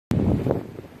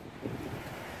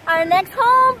our next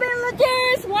home,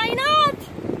 villagers. Why not?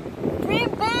 Dream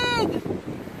big.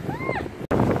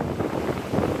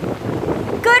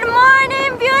 Good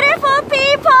morning, beautiful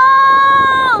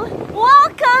people.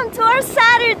 Welcome to our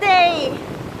Saturday.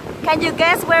 Can you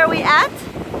guess where we at?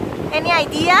 Any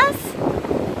ideas?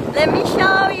 Let me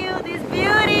show you this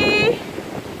beauty.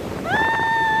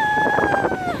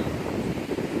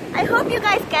 I hope you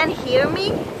guys can hear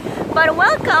me. But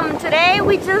welcome. Today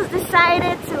we just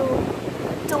decided to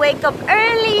wake up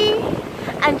early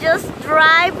and just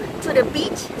drive to the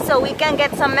beach so we can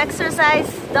get some exercise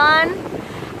done.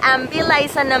 And Villa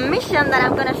is on a mission that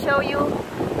I'm gonna show you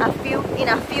in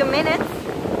a few minutes.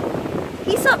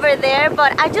 He's over there,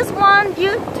 but I just want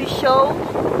you to show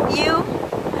you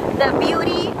the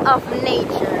beauty of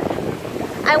nature.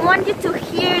 I want you to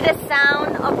hear the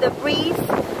sound of the breeze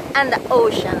and the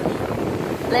ocean.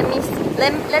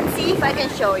 Let's see if I can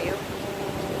show you.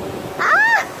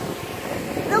 Ah!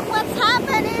 Look what's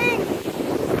happening!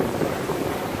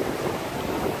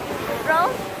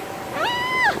 Drone?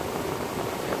 Ah!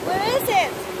 Where is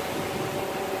it?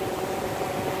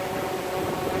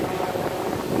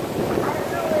 I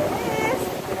don't know where it is.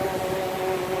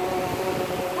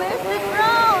 Where's the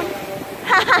drone?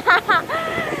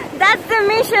 That's the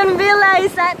mission Villa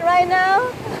is at right now.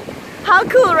 How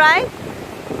cool, right?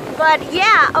 But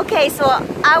yeah, okay, so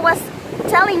I was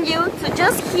telling you to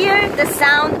just hear the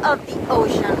sound of the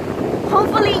ocean.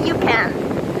 Hopefully you can.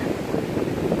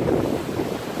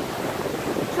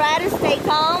 Try to stay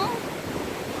calm.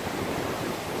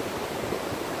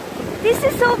 This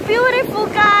is so beautiful,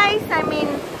 guys. I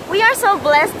mean, we are so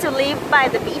blessed to live by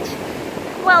the beach.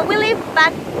 Well, we live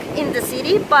back in the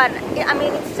city, but I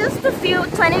mean, it's just a few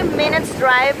 20 minutes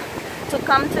drive to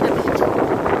come to the beach.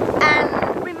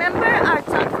 And remember our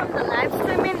talk from the live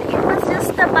streaming? It was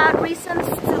just about reasons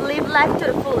to live life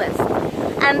to the fullest.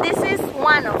 And this is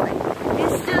one of it.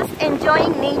 It's just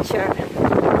enjoying nature.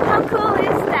 How cool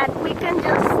is that we can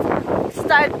just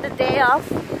start the day off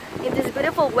in this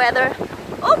beautiful weather?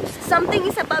 Oops, something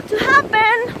is about to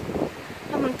happen.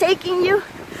 I'm taking you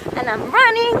and I'm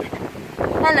running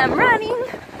and I'm running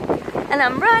and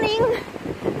I'm running.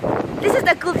 This is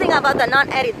the cool thing about the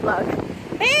non-edit vlog.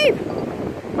 Babe!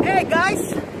 Hey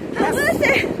guys! How was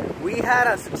it? We had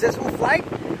a successful flight.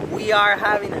 We are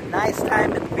having a nice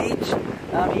time at the beach.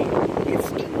 I mean, it's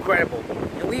incredible.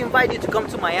 And we invite you to come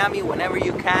to Miami whenever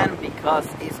you can because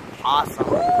it's awesome.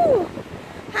 Ooh,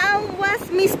 how was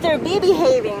Mr. B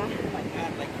behaving? Oh my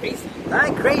god, like crazy.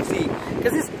 Not crazy,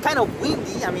 because it's kind of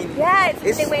windy. I mean, yeah, it's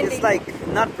really windy. It's like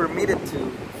not permitted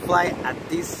to fly at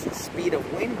this speed of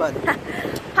wind, but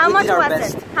how much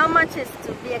was it? How much is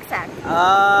to be exact?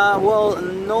 Well,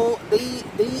 no,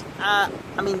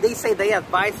 I mean, they say they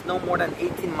advise no more than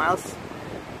 18 miles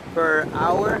per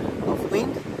hour of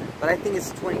wind, but I think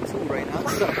it's 22 right now.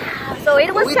 So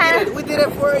it was kind of... We did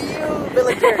it for you,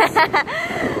 villagers.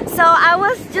 So I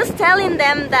was just telling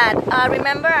them that,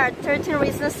 remember our 13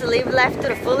 reasons to live life to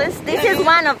the fullest? This is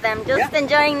one of them, just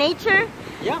enjoying nature.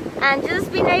 Yeah. And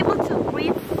just being able to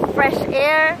breathe fresh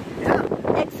air,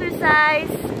 exercise.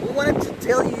 We wanted to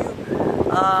tell you,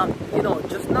 you know,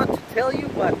 just not to tell you,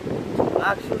 but to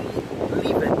actually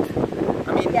live it. I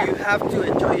mean, you have to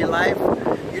enjoy your life.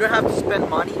 You don't have to spend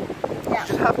money. You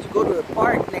just have to go to the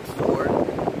park next door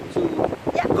to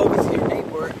go visit your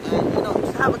neighbor and, you know,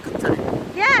 just have a good time.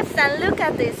 Yes, and look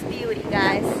at this beauty,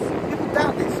 guys. People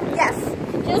down this. Yes,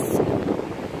 just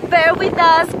bear with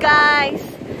us, guys.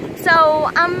 So,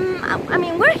 I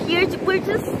mean, we're here, we're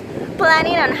just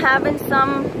planning on having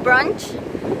some brunch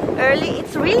early.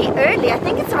 It's really early, I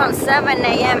think it's around 7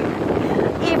 a.m.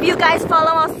 If you guys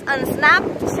follow us on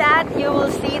Snapchat, you will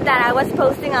see that I was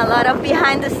posting a lot of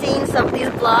behind the scenes of this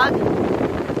vlog.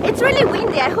 It's really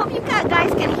windy, I hope you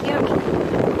guys can hear me.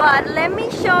 But let me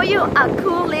show you a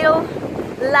cool little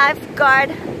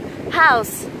lifeguard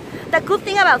house. The cool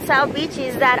thing about South Beach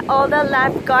is that all the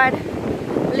lifeguard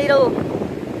little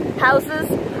houses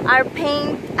are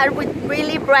painted with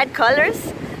really bright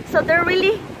colors, so they're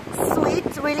really sweet,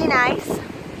 really nice.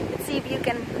 Let's see if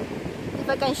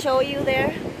I can show you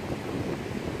there.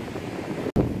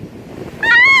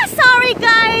 Sorry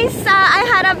guys, I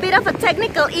had a bit of a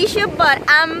technical issue, but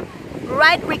I'm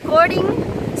recording.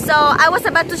 So I was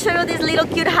about to show you this little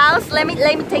cute house. Let me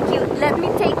take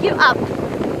you up.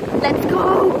 Let's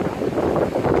go.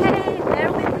 Hey,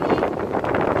 bear with me.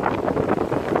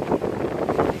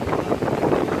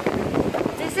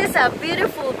 This is a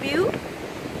beautiful view.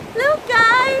 Look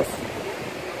guys.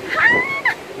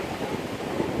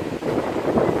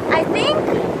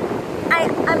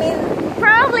 I mean,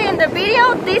 probably in the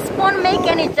video this won't make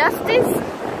any justice,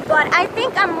 But I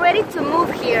think I'm ready to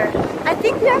move here. I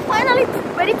think we are finally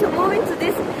ready to move into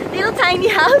this little tiny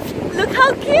house. Look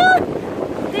how cute!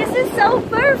 This is so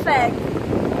perfect.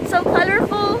 So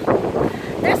colorful.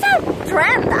 There's a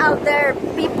trend out there.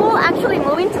 People actually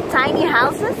moving to tiny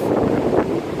houses.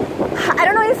 I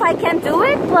don't know if I can do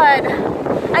it, but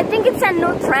I think it's a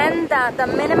new trend, the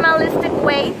minimalistic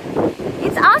way.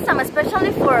 It's awesome,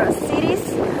 especially for cities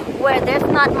where there's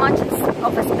not much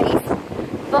of a space.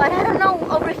 But I don't know,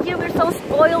 over here we're so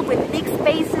spoiled with big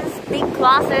spaces, big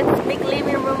closets, big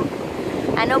living room,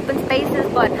 and open spaces.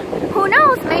 But who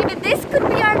knows, maybe this could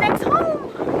be our next home.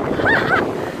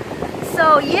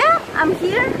 So yeah, I'm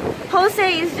here.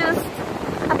 Jose is just,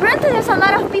 apparently there's a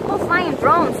lot of people flying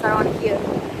drones around here.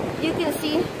 You can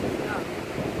see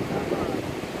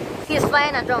he's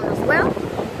flying a drone as well.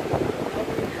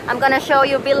 I'm gonna show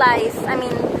you Villa is, I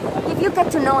mean, if you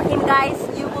get to know him, guys,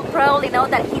 you will probably know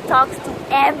that he talks to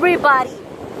everybody.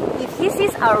 If he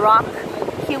sees a rock,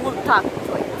 he will talk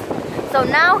to it. So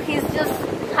now he's just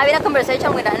having a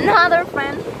conversation with another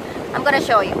friend. I'm gonna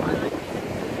show you.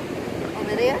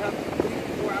 Over there.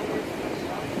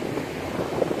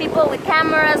 People with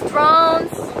cameras,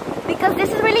 drones, because this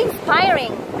is really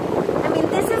inspiring. I mean,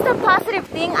 this is the positive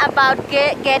thing about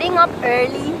getting up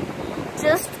early,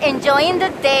 just enjoying the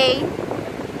day.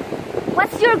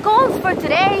 What's your goals for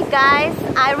today, guys?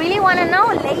 I really want to know,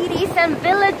 ladies and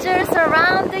villagers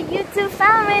around the YouTube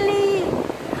family.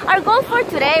 Our goal for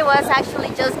today was actually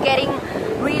just getting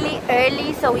really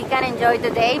early so we can enjoy the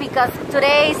day, because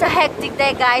today is a hectic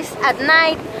day, guys. At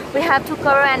night, we have to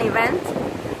cover an event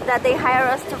that they hire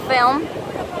us to film.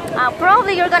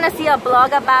 Probably you're gonna see a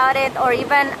blog about it, or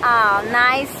even a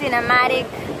nice cinematic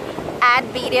ad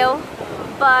video.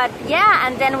 But yeah,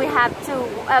 and then we have to,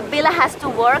 Villa has to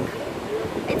work.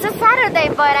 It's a Saturday,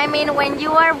 but I mean, when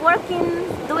you are working,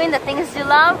 doing the things you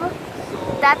love,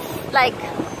 that's like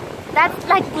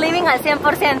living al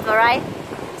 100%, right?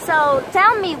 So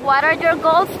tell me, what are your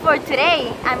goals for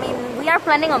today? I mean, we are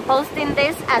planning on posting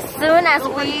this as soon as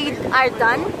we are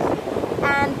done,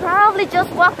 and probably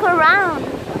just walk around.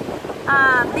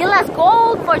 Villa's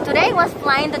goal for today was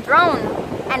flying the drone,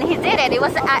 and he did it. It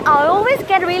was, I always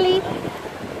get really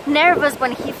nervous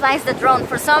when he flies the drone.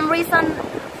 For some reason,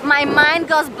 my mind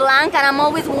goes blank, and I'm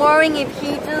always worrying if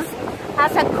he just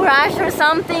has a crash or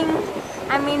something.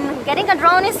 I mean, getting a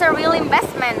drone is a real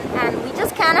investment, and we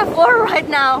just can't afford right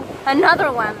now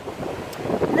another one.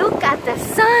 Look at the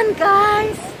sun,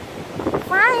 guys!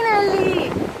 Finally!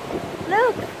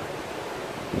 Look!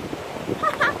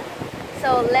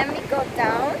 So let me go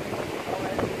down.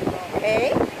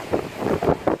 Okay.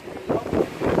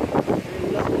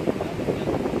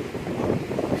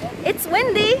 It's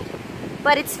windy,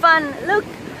 but it's fun. Look,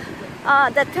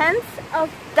 the tent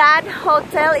of that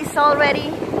hotel is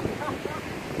already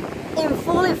in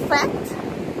full effect.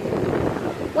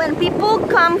 When people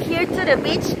come here to the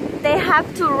beach, they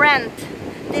have to rent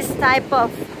this type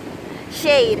of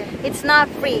shade. It's not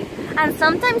free, and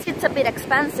sometimes it's a bit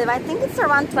expensive. I think it's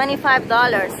around $25,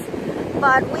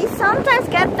 but we sometimes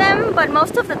get them, but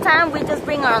most of the time we just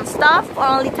bring our own stuff or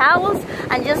only towels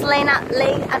and just lay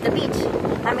at the beach.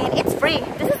 I mean, it's free.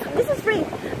 This is free,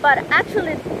 but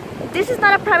actually this is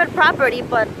not a private property,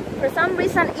 but for some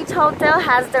reason each hotel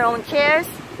has their own chairs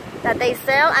that they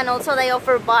sell, and also they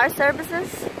offer bar services.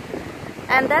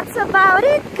 And that's about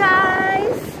it,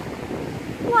 guys.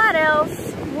 What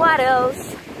else? What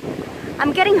else?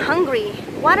 I'm getting hungry.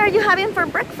 What are you having for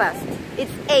breakfast?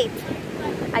 It's 8.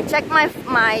 I checked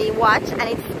my watch and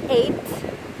it's 8.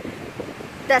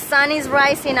 The sun is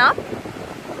rising up,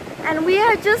 and we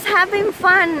are just having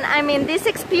fun. I mean, this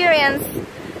experience,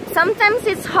 sometimes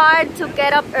it's hard to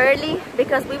get up early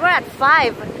because we were at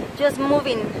 5 just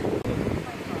moving.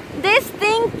 This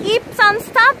thing keeps on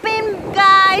stopping,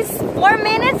 guys. 4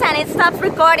 minutes and it stops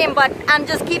recording, but I'm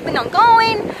just keeping on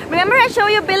going. Remember I showed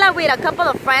you Villa with a couple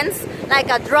of friends, like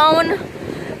a drone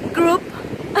group,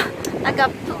 like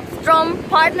a drone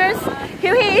partners.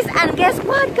 Here he is, and guess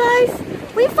what, guys?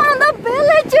 We found a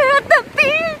villager at the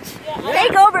beach. Yeah.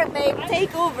 Take over, babe.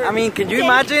 Take over. I mean, can you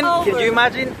imagine? Can you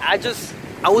imagine? I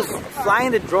was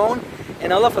flying the drone,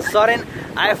 and all of a sudden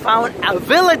I found a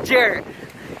villager.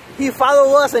 He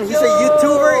followed us, and he's a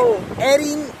YouTuber,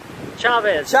 EDIN.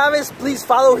 CHAVEZ, please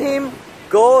follow him.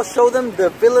 Go show them the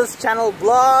Villa's channel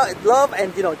love,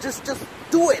 and you know, just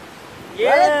do it.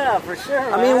 Yeah, right? For sure.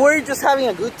 I mean, we're just having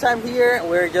a good time here.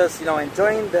 We're just, you know,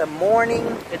 enjoying the morning.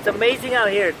 It's amazing out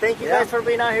here. Thank you guys for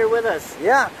being out here with us.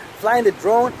 Yeah, flying the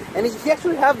drone, and he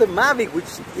actually have the Mavic,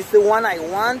 which is the one I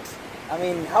want. I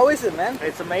mean, how is it, man?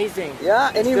 It's amazing. Yeah.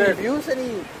 It's any good. reviews?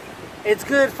 Any? It's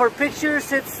good for pictures.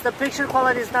 The picture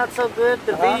quality is not so good.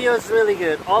 The video is really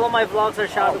good. All of my vlogs are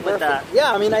shot with that.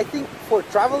 Yeah, I mean, I think for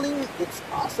traveling, it's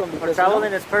awesome. Because, for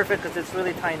traveling, it's perfect because it's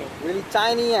really tiny. Really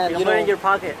tiny, and you can put it in your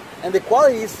pocket. And the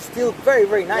quality is still very,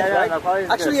 very nice, right? The quality is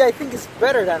actually good. I think it's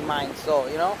better than mine. So,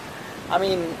 you know, I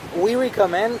mean, we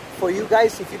recommend for you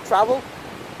guys, if you travel,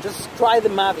 just try the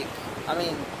Mavic. I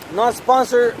mean, not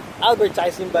sponsor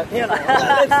advertising, but you know,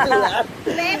 let's do that.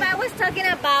 Babe, I was talking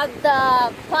about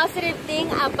the positive thing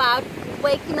about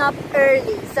waking up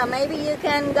early. So maybe you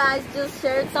can guys just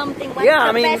share something. What's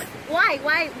the best?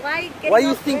 Why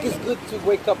you think it's good to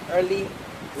wake up early?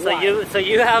 So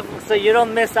you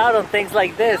don't miss out on things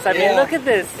like this. I mean, look at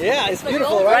this. Yeah, it's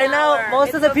beautiful, right? Right now,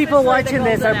 most of the people watching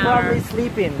this are probably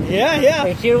sleeping. Yeah.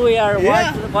 And here we are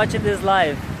watching this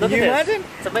live. Look at this. Imagine?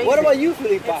 It's amazing. What about you,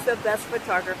 Felipa? It's the best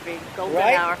photography. Golden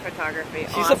hour photography.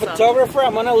 She's a photographer.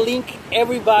 I'm gonna link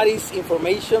everybody's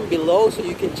information below so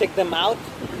you can check them out.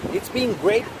 It's been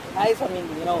great, guys. I mean,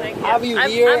 you know, have you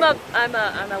here? I'm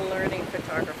a learning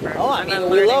photographer. Oh, I mean,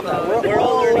 we love that. We're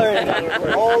all learning.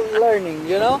 We're all learning,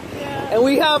 you know. Yeah. And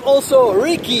we have also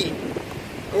Ricky.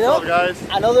 You know, what's up, guys?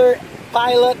 Another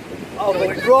pilot of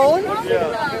a drone.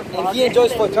 And he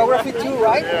enjoys photography too,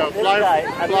 right? Yeah,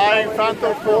 flying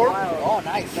Phantom 4. Oh,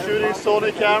 nice. Shooting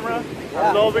Sony camera.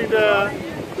 I'm loving the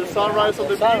sunrise on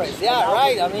the beach. Yeah,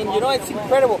 right. I mean, you know, it's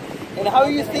incredible. And how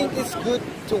do you think it's good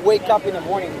to wake up in the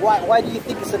morning? Why do you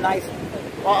think it's a nice?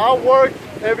 Well, I work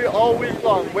all week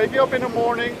long. Waking up in the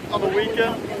morning on the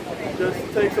weekend just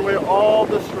takes away all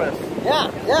the stress.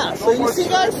 Yeah. So you see,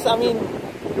 guys, I mean,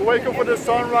 you wake up with the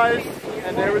sunrise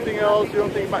and everything else. You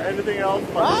don't think about anything else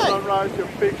but the sunrise, your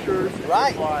pictures.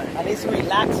 Right. And it's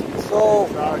relaxing. So,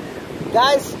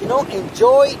 guys, you know,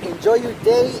 enjoy your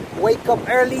day. Wake up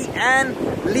early and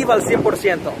live al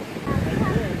 100%.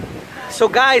 So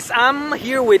guys, I'm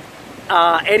here with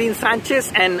EDIN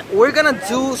Sanchez, and we're gonna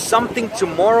do something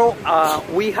tomorrow.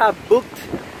 We have booked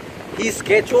his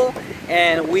schedule,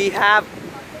 and we have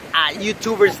a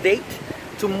YouTuber's date.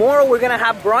 Tomorrow we're gonna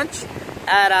have brunch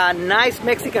at a nice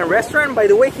Mexican restaurant. By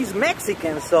the way, he's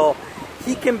Mexican, so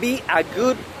he can be a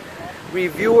good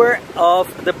reviewer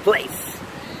of the place.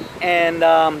 And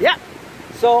yeah,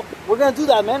 so we're gonna do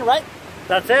that, man, right?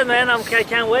 That's it, man. I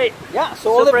can't wait. Yeah,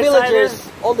 so all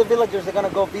the villagers are gonna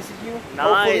go visit you.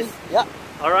 Nice. Hopefully. Yeah.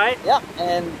 All right. Yeah,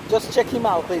 and just check him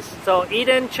out, please. So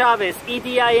EDIN Chavez,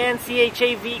 EDIN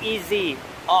CHAVEZ.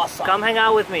 Awesome. Come hang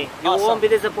out with me. You won't be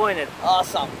disappointed.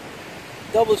 Awesome.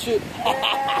 Double shoot.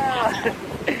 Yeah.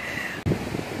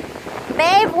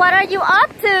 Babe, what are you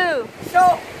up to?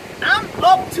 So I'm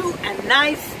up to a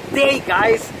nice day,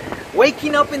 guys.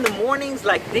 Waking up in the mornings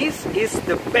like this is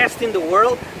the best in the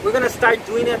world. We're gonna start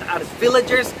doing it as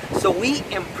villagers. So we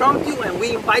impromptu and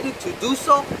we invite you to do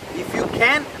so. If you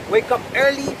can, wake up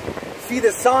early, see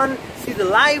the sun, see the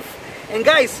life. And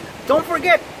guys, don't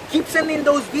forget, keep sending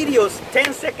those videos,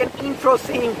 10-second intro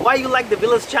saying why you like the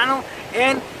Village channel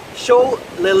and show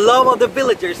the love of the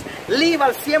villagers. Live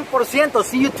al 100%.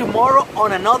 See you tomorrow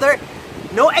on another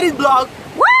No Edit vlog.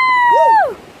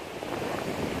 Woo!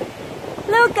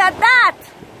 Look at that!